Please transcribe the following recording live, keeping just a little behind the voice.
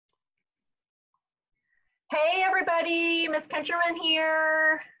Hey everybody, Miss Countryman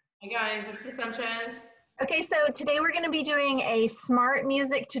here. Hi guys, it's Miss Sanchez. Okay, so today we're going to be doing a smart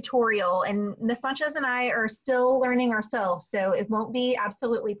music tutorial, and Miss Sanchez and I are still learning ourselves, so it won't be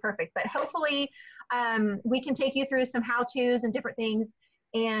absolutely perfect, but hopefully we can take you through some how-tos and different things,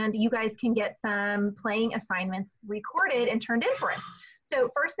 and you guys can get some playing assignments recorded and turned in for us. So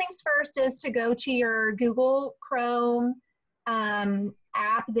first things first is to go to your Google Chrome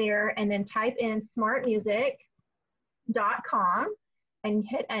app there and then type in smartmusic.com and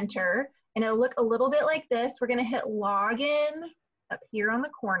hit enter, and it'll look a little bit like this. We're going to hit login up here on the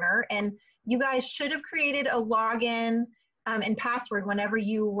corner, and you guys should have created a login and password whenever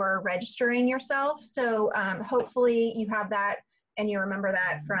you were registering yourself. So hopefully you have that and you remember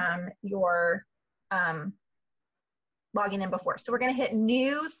that from your logging in before. So we're going to hit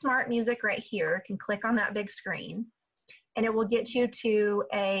new smart music right here. You can click on that big screen and it will get you to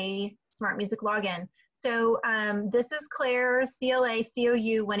a smart music login. So this is Claire, CLA,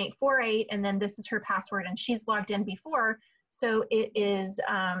 COU 1848, and then this is her password, and she's logged in before, so it is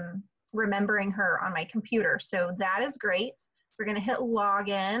remembering her on my computer. So that is great. We're gonna hit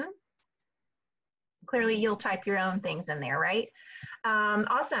login. Clearly you'll type your own things in there, right?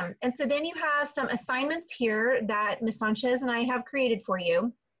 Awesome, and so then you have some assignments here that Ms. Sanchez and I have created for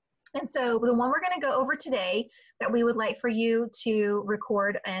you. And so the one we're going to go over today that we would like for you to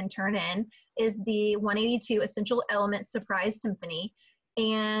record and turn in is the 182 Essential Elements Surprise Symphony.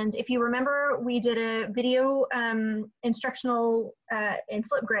 And if you remember, we did a video instructional in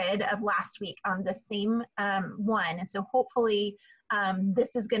Flipgrid of last week on the same one. And so hopefully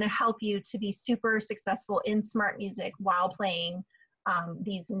this is going to help you to be super successful in smart music while playing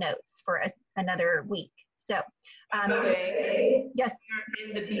these notes for another week. So, yes. You're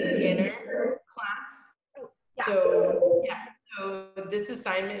in the beginner class. Yeah. So this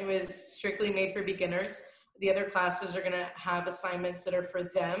assignment was strictly made for beginners. The other classes are gonna have assignments that are for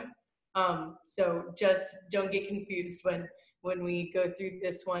them. So just don't get confused when we go through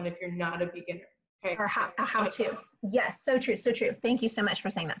this one if you're not a beginner. Okay. Or how to. Yes, so true, so true. Thank you so much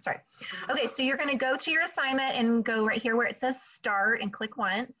for saying that. Sorry. Okay, so you're going to go to your assignment and go right here where it says start and click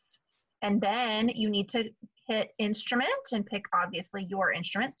once. And then you need to hit instrument and pick obviously your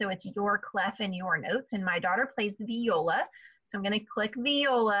instrument. So it's your clef and your notes. And my daughter plays viola. So I'm going to click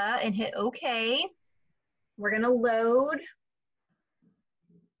viola and hit OK. We're going to load.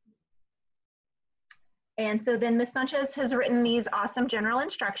 And so then Ms. Sanchez has written these awesome general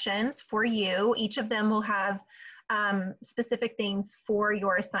instructions for you. Each of them will have specific things for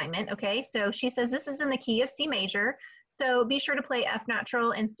your assignment, okay? So she says this is in the key of C major, so be sure to play F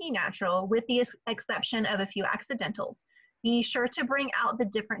natural and C natural with the exception of a few accidentals. Be sure to bring out the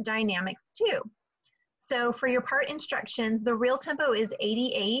different dynamics too. So for your part instructions, the real tempo is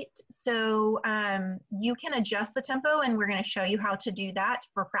 88, so you can adjust the tempo, and we're going to show you how to do that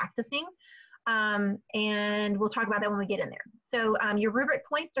for practicing. And we'll talk about that when we get in there. So your rubric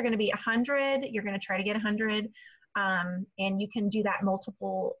points are going to be 100. You're going to try to get 100, and you can do that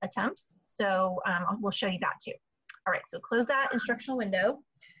multiple attempts. So we'll show you that too. All right, so close that instructional window.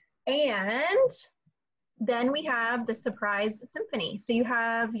 And then we have the surprise symphony. So you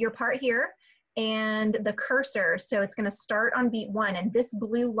have your part here and the cursor. So it's going to start on beat 1, and this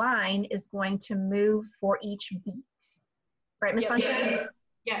blue line is going to move for each beat. Right, Ms. Sanchez?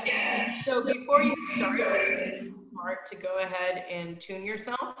 Yeah. So before you start, it's smart to go ahead and tune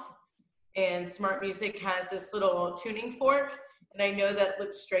yourself. And smart music has this little tuning fork. And I know that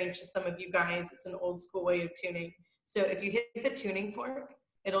looks strange to some of you guys. It's an old school way of tuning. So if you hit the tuning fork,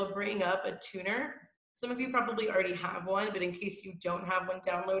 it'll bring up a tuner. Some of you probably already have one, but in case you don't have one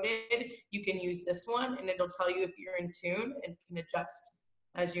downloaded, you can use this one and it'll tell you if you're in tune and can adjust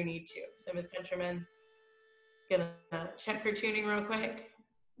as you need to. So Ms. Countryman, gonna check her tuning real quick.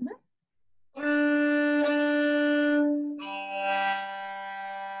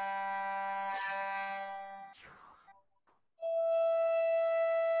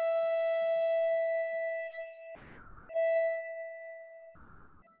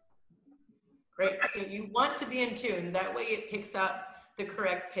 Great, so you want to be in tune. That way it picks up the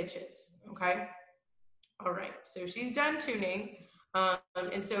correct pitches, okay? All right, so she's done tuning.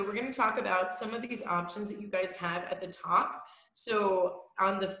 And so we're gonna talk about some of these options that you guys have at the top. So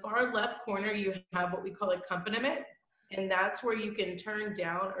on the far left corner, you have what we call accompaniment, and that's where you can turn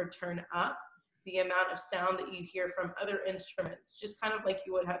down or turn up the amount of sound that you hear from other instruments, just kind of like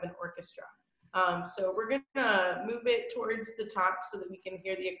you would have an orchestra. So we're gonna move it towards the top so that we can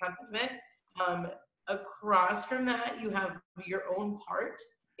hear the accompaniment. Across from that, you have your own part.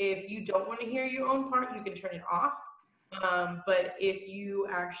 If you don't want to hear your own part, you can turn it off. But if you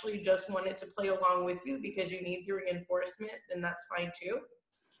actually just want it to play along with you because you need the reinforcement, then that's fine too.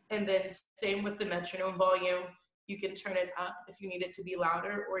 And then same with the metronome volume. You can turn it up if you need it to be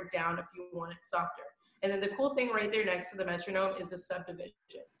louder, or down if you want it softer. And then the cool thing right there next to the metronome is the subdivision.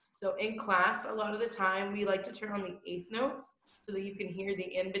 So in class, a lot of the time, we like to turn on the eighth notes so that you can hear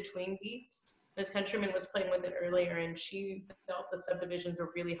the in-between beats. Ms. Countryman was playing with it earlier, and she felt the subdivisions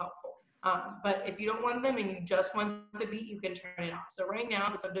were really helpful. But if you don't want them and you just want the beat, you can turn it off. So right now,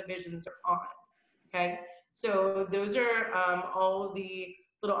 the subdivisions are on, okay? So those are all the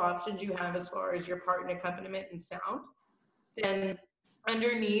little options you have as far as your part and accompaniment and sound. Then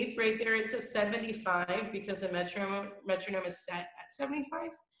underneath, right there, it says 75 because the metronome is set at 75.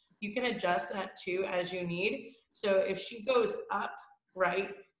 You can adjust that too as you need. So if she goes up, right,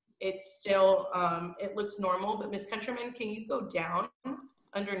 it's still, it looks normal, but Miss Countryman, can you go down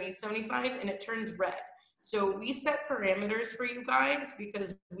underneath 75 and it turns red? So we set parameters for you guys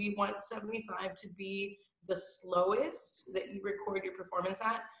because we want 75 to be the slowest that you record your performance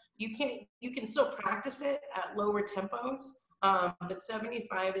at. You can still practice it at lower tempos, but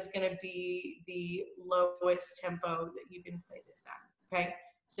 75 is going to be the lowest tempo that you can play this at, okay?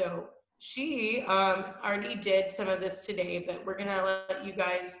 So she already did some of this today, but we're going to let you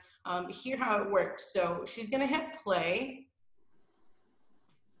guys hear how it works. So she's going to hit play,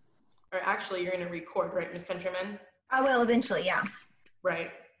 or actually you're going to record, right, Miss Countryman? I will eventually, yeah.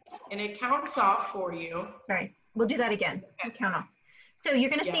 Right. And it counts off for you. Sorry, we'll do that again. Okay. We'll count off. So you're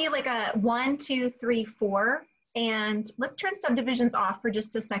going to see like a 1, 2, 3, 4. And let's turn subdivisions off for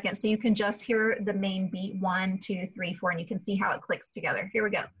just a second so you can just hear the main beat, 1, 2, 3, 4, and you can see how it clicks together. Here we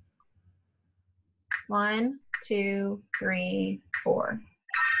go. 1, 2, 3, 4.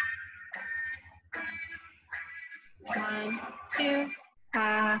 1, 2,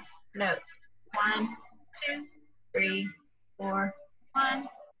 half note. 1, 2, 3, 4. 1,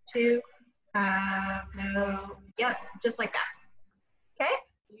 2, half note. Yep, just like that. Okay?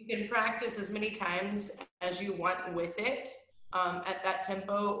 You can practice as many times as you want with it at that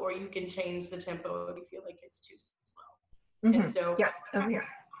tempo, or you can change the tempo if you feel like it's too slow. And so yeah, over here.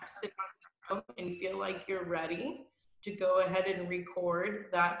 Sit on your own and feel like you're ready to go ahead and record.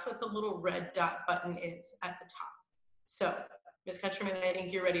 That's what the little red dot button is at the top. So, Ms. Countryman, I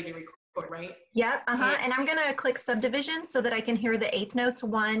think you're ready to record, right? Yep, and I'm gonna click subdivision so that I can hear the eighth notes,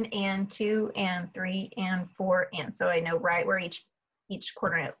 1 and 2 and 3 and 4, and so I know right where each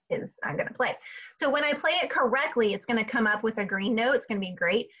quarter note is I'm gonna play. So when I play it correctly, it's gonna come up with a green note. It's gonna be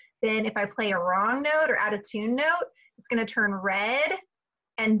great. Then if I play a wrong note or out of tune note, it's gonna turn red.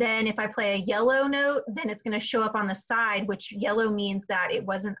 And then if I play a yellow note, then it's gonna show up on the side, which yellow means that it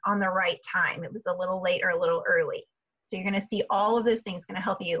wasn't on the right time. It was a little late or a little early. So you're gonna see all of those things gonna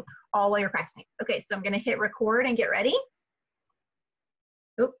help you all while you're practicing. Okay, so I'm gonna hit record and get ready.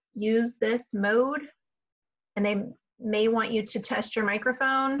 Oop, use this mode. And they may want you to test your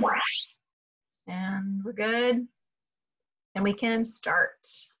microphone. And we're good. And we can start.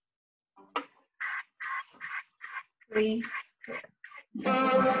 3, 4.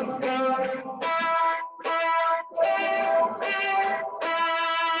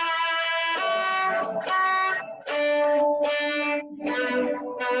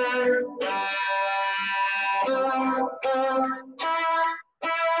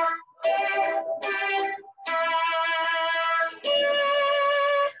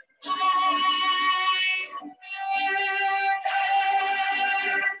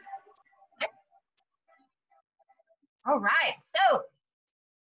 All right, so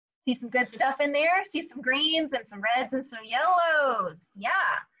see some good stuff in there. See some greens and some reds and some yellows. Yeah.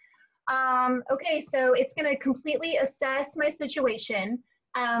 Okay, so it's going to completely assess my situation.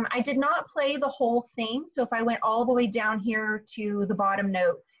 I did not play the whole thing, so if I went all the way down here to the bottom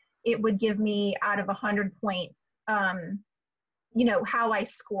note, it would give me out of 100 points, you know, how I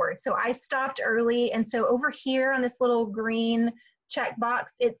scored. So I stopped early, and so over here on this little green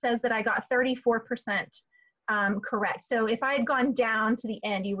checkbox, it says that I got 34%. Correct. So if I had gone down to the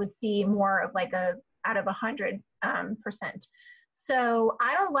end, you would see more of like a out of 100%. So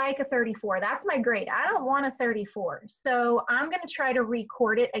I don't like a 34. That's my grade. I don't want a 34. So I'm going to try to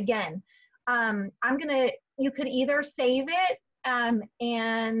record it again. You could either save it,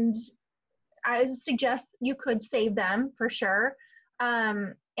 and I would suggest you could save them for sure.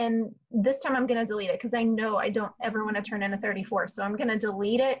 And this time I'm going to delete it because I know I don't ever want to turn in a 34. So I'm going to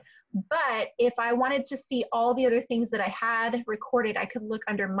delete it. But if I wanted to see all the other things that I had recorded, I could look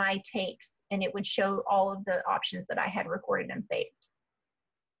under my takes and it would show all of the options that I had recorded and saved.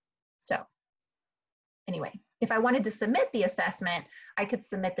 So anyway, if I wanted to submit the assessment, I could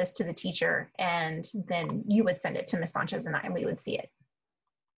submit this to the teacher, and then you would send it to Ms. Sanchez and I, and we would see it.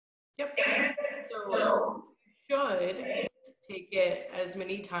 Yep. So you should take it as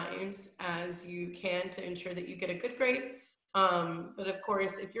many times as you can to ensure that you get a good grade. But of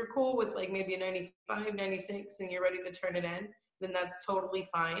course, if you're cool with like maybe a 95, 96 and you're ready to turn it in, then that's totally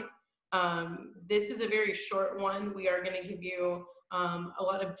fine. This is a very short one. We are going to give you a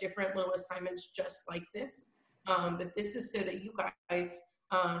lot of different little assignments just like this. But this is so that you guys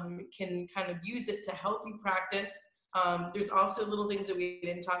can kind of use it to help you practice. There's also little things that we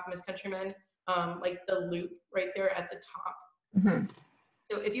didn't talk, Miss Countryman, like the loop right there at the top. Mm-hmm.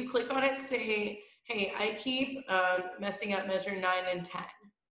 So if you click on it, say, hey, I keep messing up measure 9 and 10.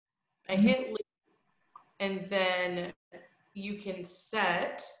 I hit loop, and then you can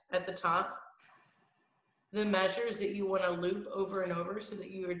set at the top the measures that you want to loop over and over so that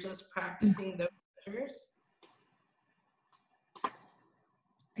you are just practicing those measures.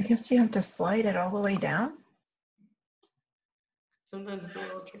 I guess you have to slide it all the way down. Sometimes it's a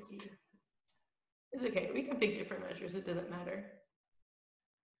little tricky. It's okay. We can pick different measures. It doesn't matter.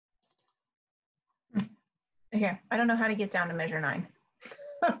 Okay, I don't know how to get down to measure 9.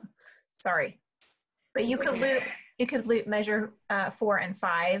 Sorry, but you could loop. You could loop measure 4 and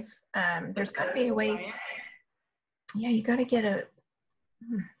 5. There's got to be a way. Yeah, you got to get a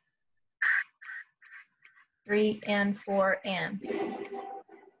 3 and 4 and.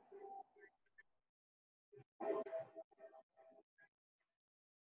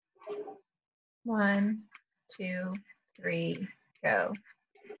 One, 2, 3, go.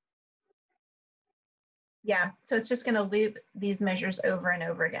 Yeah, so it's just going to loop these measures over and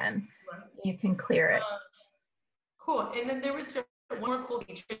over again. You can clear it. Cool. And then there was one more cool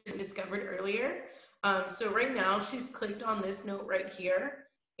feature we discovered earlier. So right now she's clicked on this note right here,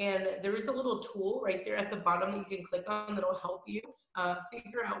 and there is a little tool right there at the bottom that you can click on that'll help you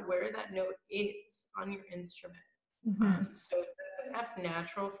figure out where that note is on your instrument. Mm-hmm. So that's an F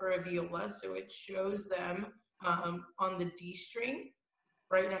natural for a viola, so it shows them on the D string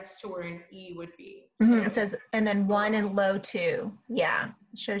right next to where an E would be. Mm-hmm. So, it says, and then 1 and low 2. Yeah,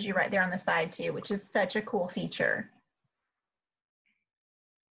 it shows you right there on the side too, which is such a cool feature.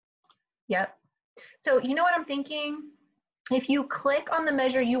 Yep. So you know what I'm thinking? If you click on the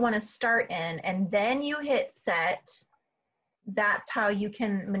measure you want to start in and then you hit set, that's how you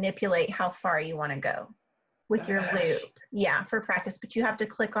can manipulate how far you want to go with your loop. Yeah, for practice, but you have to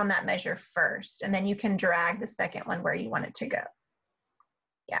click on that measure first, and then you can drag the second one where you want it to go.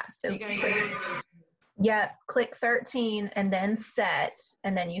 Yeah, so click 13 and then set,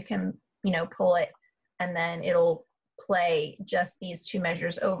 and then you can, pull it, and then it'll play just these 2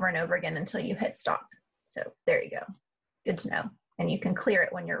 measures over and over again until you hit stop. So there you go. Good to know. And you can clear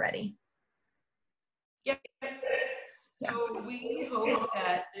it when you're ready. Yep. So we hope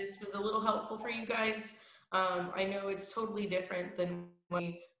that this was a little helpful for you guys. I know it's totally different than what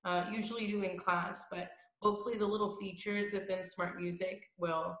we usually do in class, but hopefully the little features within Smart Music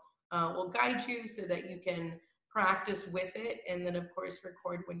will guide you so that you can practice with it, and then of course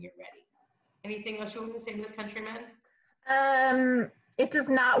record when you're ready. Anything else you want to say, Miss Countryman? It does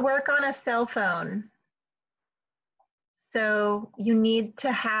not work on a cell phone. So you need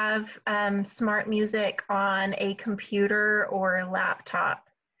to have Smart Music on a computer or a laptop.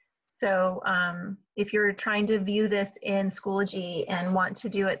 So if you're trying to view this in Schoology and want to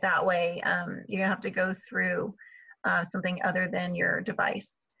do it that way, you're gonna have to go through something other than your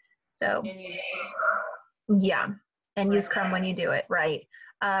device. So yeah, and use Chrome when you do it, right?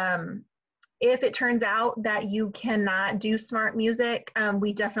 If it turns out that you cannot do Smart Music,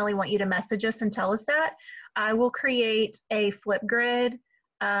 we definitely want you to message us and tell us that. I will create a Flipgrid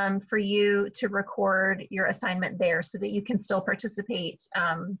for you to record your assignment there so that you can still participate,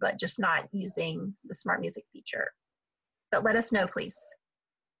 but just not using the Smart Music feature. But let us know, please.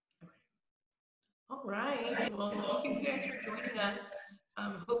 Okay. All right. Well, thank you guys for joining us.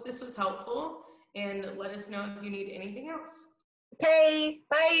 Hope this was helpful, and let us know if you need anything else. Okay,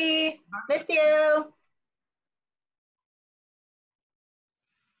 bye. Miss you.